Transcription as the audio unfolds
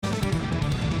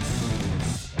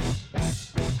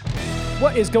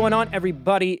What is going on,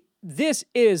 everybody? This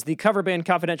is the Cover Band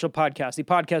Confidential podcast, the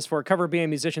podcast for cover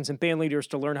band musicians and band leaders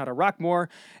to learn how to rock more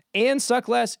and suck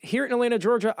less. Here in Atlanta,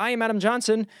 Georgia, I am Adam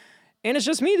Johnson, and it's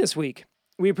just me this week.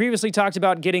 We previously talked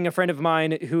about getting a friend of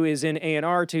mine who is in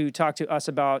A&R to talk to us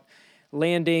about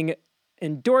landing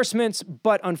endorsements,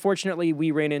 but unfortunately we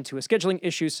ran into a scheduling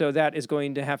issue, so that is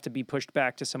going to have to be pushed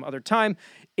back to some other time.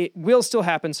 It will still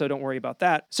happen, so don't worry about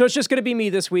that. So it's just going to be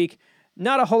me this week.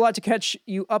 Not a whole lot to catch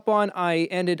you up on. I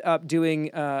ended up doing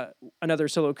another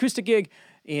solo acoustic gig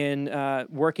and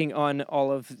working on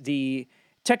all of the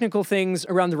technical things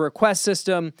around the request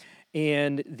system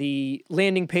and the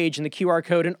landing page and the QR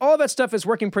code, and all of that stuff is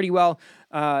working pretty well.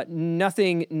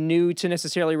 Nothing new to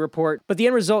necessarily report, but the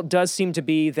end result does seem to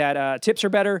be that tips are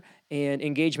better and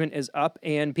engagement is up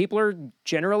and people are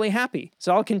generally happy.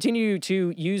 So I'll continue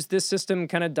to use this system,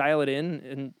 kind of dial it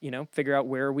in and, figure out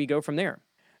where we go from there.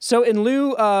 So in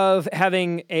lieu of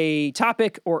having a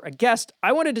topic or a guest,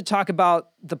 I wanted to talk about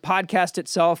the podcast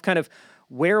itself, kind of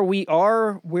where we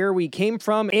are, where we came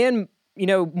from, and,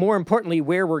 more importantly,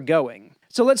 where we're going.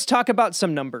 So let's talk about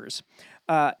some numbers.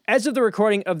 As of the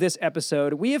recording of this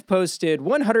episode, we have posted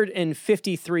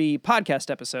 153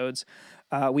 podcast episodes.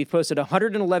 We've posted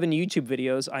 111 YouTube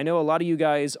videos. I know a lot of you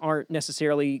guys aren't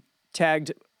necessarily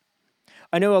tagged.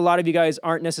 I know a lot of you guys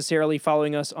aren't necessarily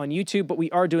following us on YouTube, but we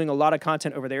are doing a lot of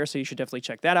content over there, so you should definitely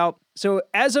check that out. So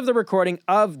as of the recording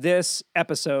of this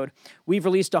episode, we've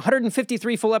released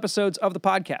 153 full episodes of the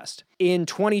podcast. In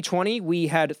 2020, we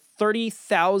had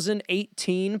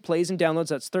 30,018 plays and downloads.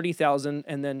 That's 30,000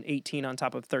 and then 18 on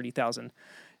top of 30,000.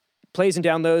 Plays and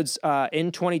downloads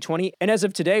in 2020. And as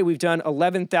of today, we've done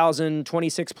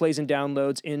 11,026 plays and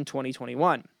downloads in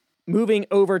 2021. Moving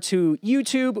over to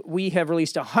YouTube, we have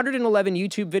released 111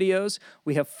 YouTube videos.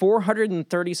 We have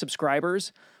 430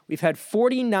 subscribers. We've had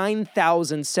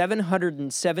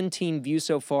 49,717 views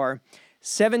so far.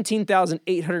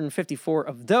 17,854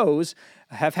 of those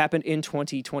have happened in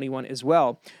 2021 as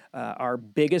well. Our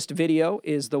biggest video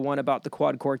is the one about the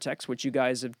Quad Cortex, which you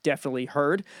guys have definitely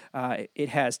heard. It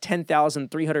has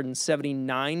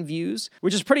 10,379 views,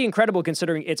 which is pretty incredible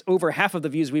considering it's over half of the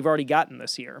views we've already gotten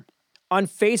this year. On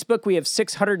Facebook, we have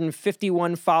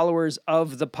 651 followers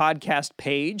of the podcast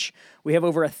page. We have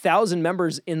over 1,000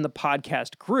 members in the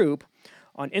podcast group.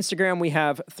 On Instagram, we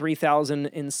have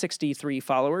 3,063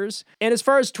 followers. And as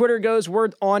far as Twitter goes, we're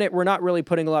on it. We're not really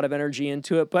putting a lot of energy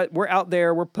into it, but we're out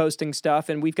there, we're posting stuff,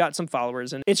 and we've got some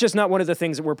followers. And it's just not one of the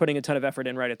things that we're putting a ton of effort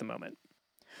in right at the moment.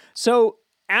 So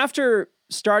after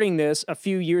starting this a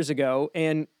few years ago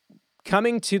and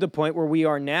coming to the point where we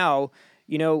are now,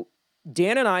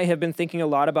 Dan and I have been thinking a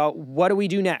lot about what do we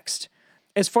do next.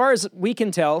 As far as we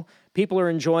can tell, people are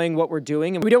enjoying what we're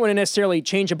doing, and we don't want to necessarily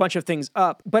change a bunch of things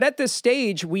up. But at this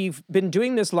stage, we've been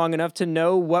doing this long enough to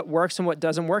know what works and what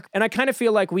doesn't work. And I kind of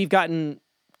feel like we've gotten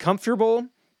comfortable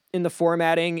in the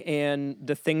formatting and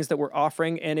the things that we're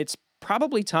offering, and it's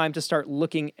probably time to start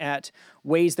looking at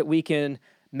ways that we can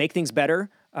make things better,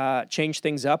 change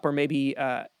things up, or maybe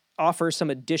offer some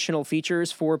additional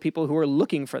features for people who are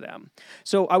looking for them.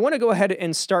 So I want to go ahead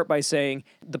and start by saying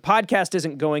the podcast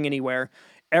isn't going anywhere.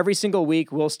 Every single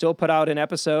week, we'll still put out an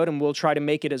episode and we'll try to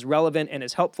make it as relevant and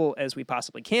as helpful as we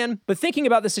possibly can. But thinking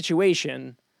about the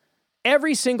situation,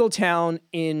 every single town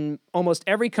in almost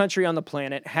every country on the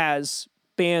planet has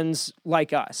bands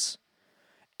like us.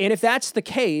 And if that's the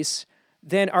case,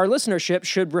 then our listenership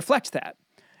should reflect that.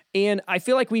 And I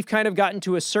feel like we've kind of gotten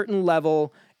to a certain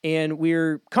level and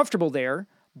we're comfortable there,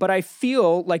 but I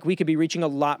feel like we could be reaching a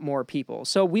lot more people.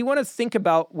 So we want to think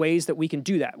about ways that we can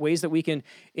do that, ways that we can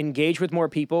engage with more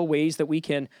people, ways that we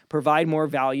can provide more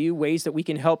value, ways that we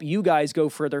can help you guys go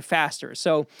further faster.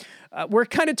 So we're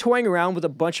kind of toying around with a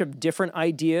bunch of different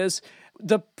ideas.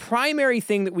 The primary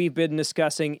thing that we've been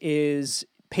discussing is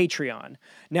Patreon.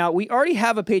 Now, we already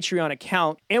have a Patreon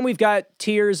account, and we've got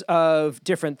tiers of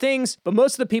different things, but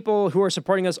most of the people who are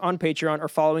supporting us on Patreon are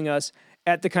following us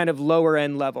at the kind of lower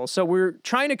end level. So we're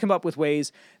trying to come up with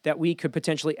ways that we could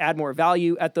potentially add more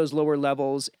value at those lower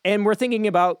levels. And we're thinking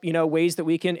about, ways that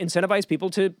we can incentivize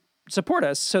people to support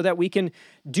us so that we can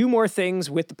do more things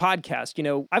with the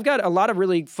podcast. I've got a lot of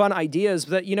really fun ideas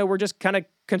that, we're just kind of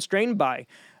constrained by.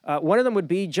 One of them would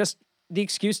be just the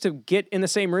excuse to get in the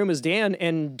same room as Dan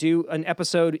and do an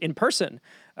episode in person.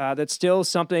 That's still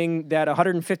something that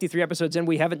 153 episodes in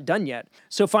we haven't done yet.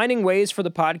 So finding ways for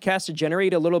the podcast to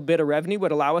generate a little bit of revenue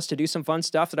would allow us to do some fun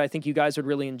stuff that I think you guys would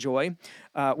really enjoy.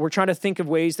 We're trying to think of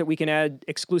ways that we can add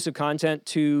exclusive content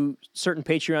to certain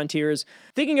Patreon tiers.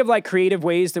 Thinking of like creative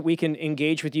ways that we can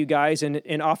engage with you guys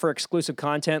and offer exclusive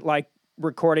content like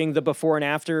recording the before and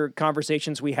after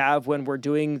conversations we have when we're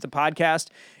doing the podcast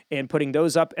and putting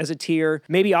those up as a tier,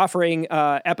 maybe offering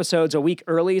episodes a week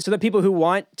early so that people who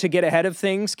want to get ahead of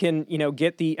things can,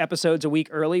 get the episodes a week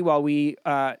early while we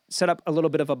set up a little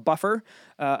bit of a buffer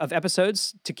of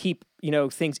episodes to keep,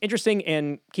 things interesting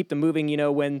and keep them moving,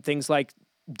 when things like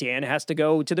Dan has to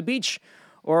go to the beach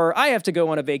or I have to go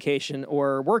on a vacation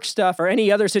or work stuff or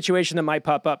any other situation that might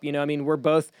pop up. We're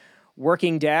both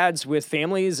working dads with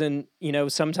families and,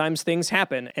 sometimes things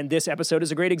happen. And this episode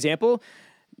is a great example.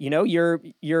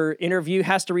 Your interview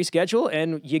has to reschedule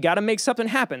and you got to make something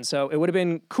happen. So it would have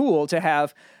been cool to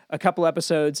have a couple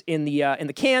episodes in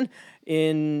the can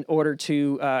in order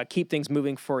to keep things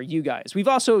moving for you guys. We've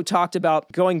also talked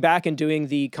about going back and doing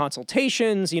the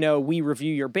consultations. We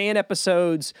review your band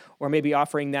episodes, or maybe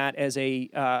offering that as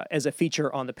a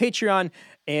feature on the Patreon,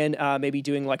 and maybe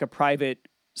doing like a private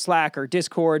Slack or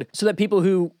Discord so that people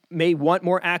who may want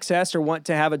more access or want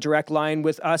to have a direct line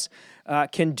with us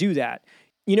can do that.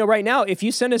 Right now, if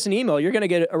you send us an email, you're going to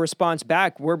get a response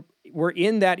back. We're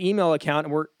in that email account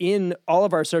and we're in all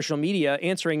of our social media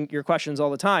answering your questions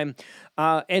all the time.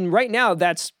 And right now,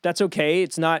 that's okay.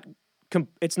 It's not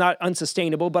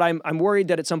unsustainable, but I'm worried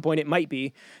that at some point it might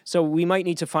be. So we might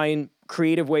need to find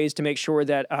creative ways to make sure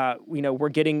that we're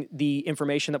getting the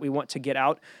information that we want to get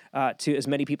out to as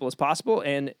many people as possible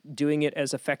and doing it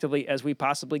as effectively as we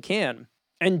possibly can.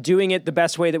 And doing it the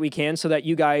best way that we can so that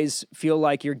you guys feel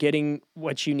like you're getting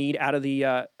what you need out of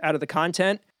the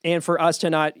content, and for us to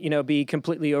not, be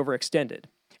completely overextended.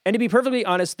 And to be perfectly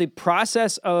honest, the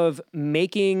process of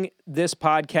making this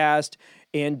podcast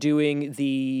and doing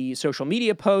the social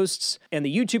media posts and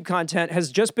the YouTube content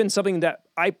has just been something that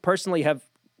I personally have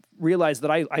realized that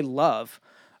I love.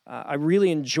 I really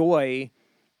enjoy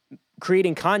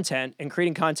creating content and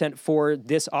creating content for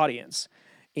this audience.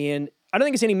 And I don't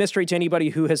think it's any mystery to anybody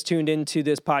who has tuned into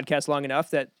this podcast long enough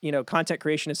that, content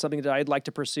creation is something that I'd like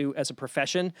to pursue as a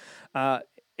profession.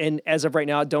 And as of right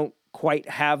now, don't quite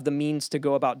have the means to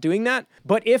go about doing that.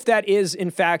 But if that is, in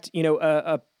fact,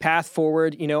 a path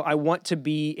forward, I want to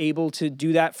be able to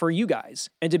do that for you guys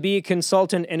and to be a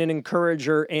consultant and an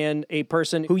encourager and a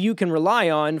person who you can rely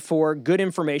on for good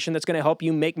information that's going to help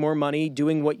you make more money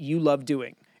doing what you love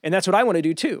doing. And that's what I want to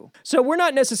do too. So we're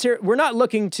not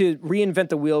looking to reinvent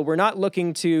the wheel. We're not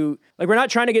looking to, we're not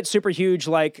trying to get super huge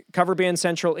like Cover Band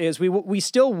Central is. We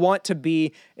still want to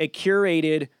be a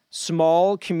curated,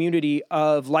 small community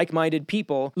of like-minded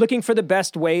people looking for the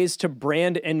best ways to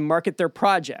brand and market their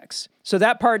projects. So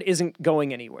that part isn't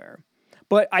going anywhere.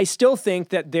 But I still think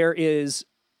that there is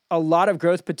a lot of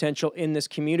growth potential in this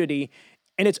community.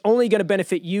 And it's only going to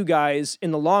benefit you guys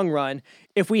in the long run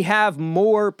if we have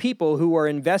more people who are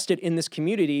invested in this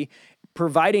community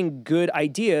providing good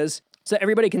ideas so that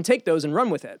everybody can take those and run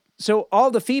with it. So all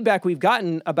the feedback we've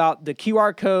gotten about the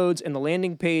QR codes and the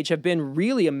landing page have been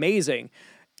really amazing.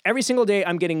 Every single day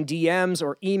I'm getting DMs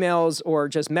or emails or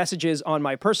just messages on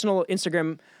my personal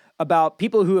Instagram about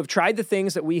people who have tried the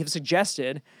things that we have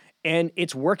suggested and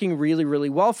it's working really, really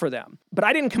well for them. But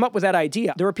I didn't come up with that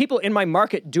idea. There were people in my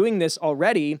market doing this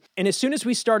already. And as soon as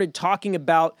we started talking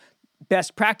about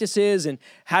best practices and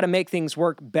how to make things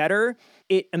work better,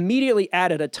 it immediately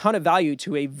added a ton of value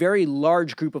to a very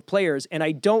large group of players. And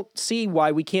I don't see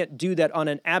why we can't do that on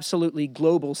an absolutely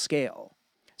global scale.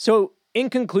 So in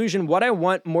conclusion, what I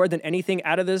want more than anything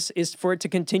out of this is for it to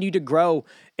continue to grow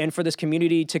and for this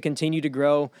community to continue to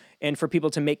grow and for people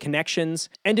to make connections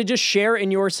and to just share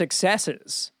in your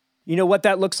successes. What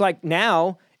that looks like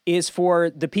now is for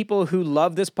the people who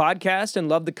love this podcast and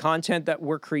love the content that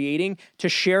we're creating to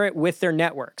share it with their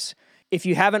networks. If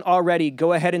you haven't already,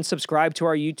 go ahead and subscribe to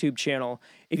our YouTube channel.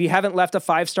 If you haven't left a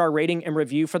 5-star rating and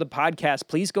review for the podcast,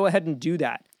 please go ahead and do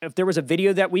that. If there was a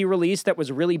video that we released that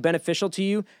was really beneficial to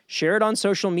you, share it on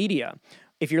social media.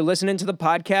 If you're listening to the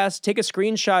podcast, take a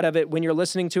screenshot of it when you're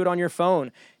listening to it on your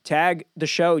phone. Tag the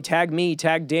show, tag me,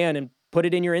 tag Dan, and put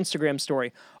it in your Instagram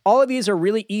story. All of these are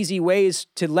really easy ways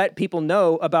to let people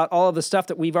know about all of the stuff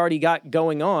that we've already got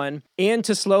going on and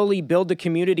to slowly build the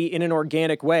community in an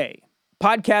organic way.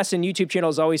 Podcasts and YouTube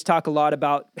channels always talk a lot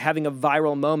about having a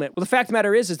viral moment. Well, the fact of the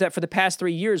matter is that for the past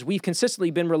 3 years, we've consistently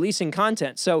been releasing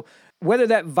content. So whether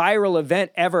that viral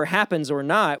event ever happens or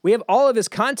not, we have all of this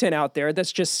content out there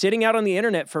that's just sitting out on the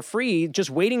internet for free, just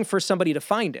waiting for somebody to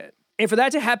find it. And for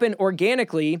that to happen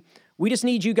organically, We just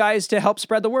need you guys to help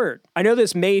spread the word. I know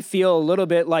this may feel a little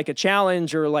bit like a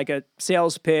challenge or like a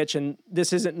sales pitch, and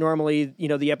this isn't normally,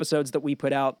 the episodes that we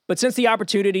put out. But since the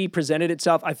opportunity presented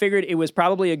itself, I figured it was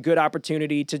probably a good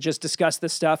opportunity to just discuss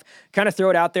this stuff, kind of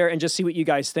throw it out there and just see what you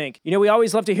guys think. We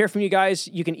always love to hear from you guys.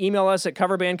 You can email us at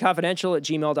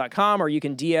coverbandconfidential@gmail.com, or you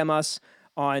can DM us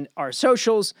on our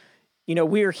socials.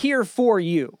 We're here for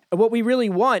you. And what we really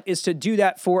want is to do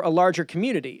that for a larger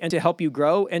community and to help you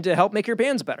grow and to help make your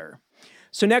bands better.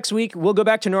 So next week, we'll go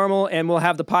back to normal and we'll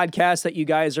have the podcast that you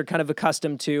guys are kind of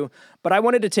accustomed to. But I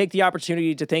wanted to take the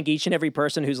opportunity to thank each and every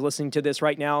person who's listening to this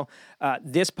right now.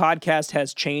 This podcast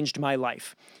has changed my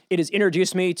life. It has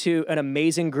introduced me to an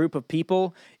amazing group of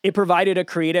people. It provided a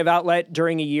creative outlet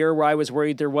during a year where I was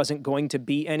worried there wasn't going to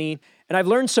be any. And I've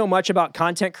learned so much about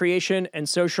content creation and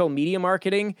social media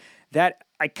marketing that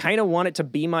I kind of want it to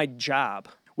be my job,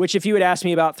 which if you had asked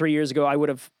me about 3 years ago, I would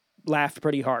have laughed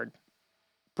pretty hard,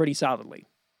 pretty solidly,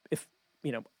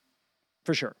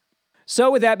 for sure.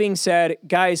 So with that being said,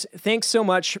 guys, thanks so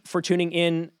much for tuning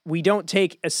in. We don't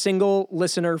take a single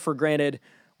listener for granted.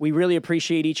 We really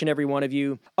appreciate each and every one of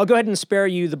you. I'll go ahead and spare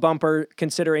you the bumper,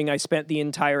 considering I spent the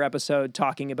entire episode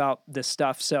talking about this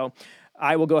stuff. So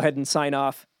I will go ahead and sign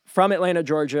off. From Atlanta,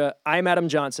 Georgia, I'm Adam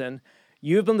Johnson.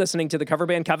 You've been listening to the Cover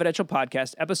Band Confidential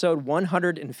Podcast, episode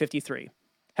 153.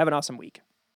 Have an awesome week.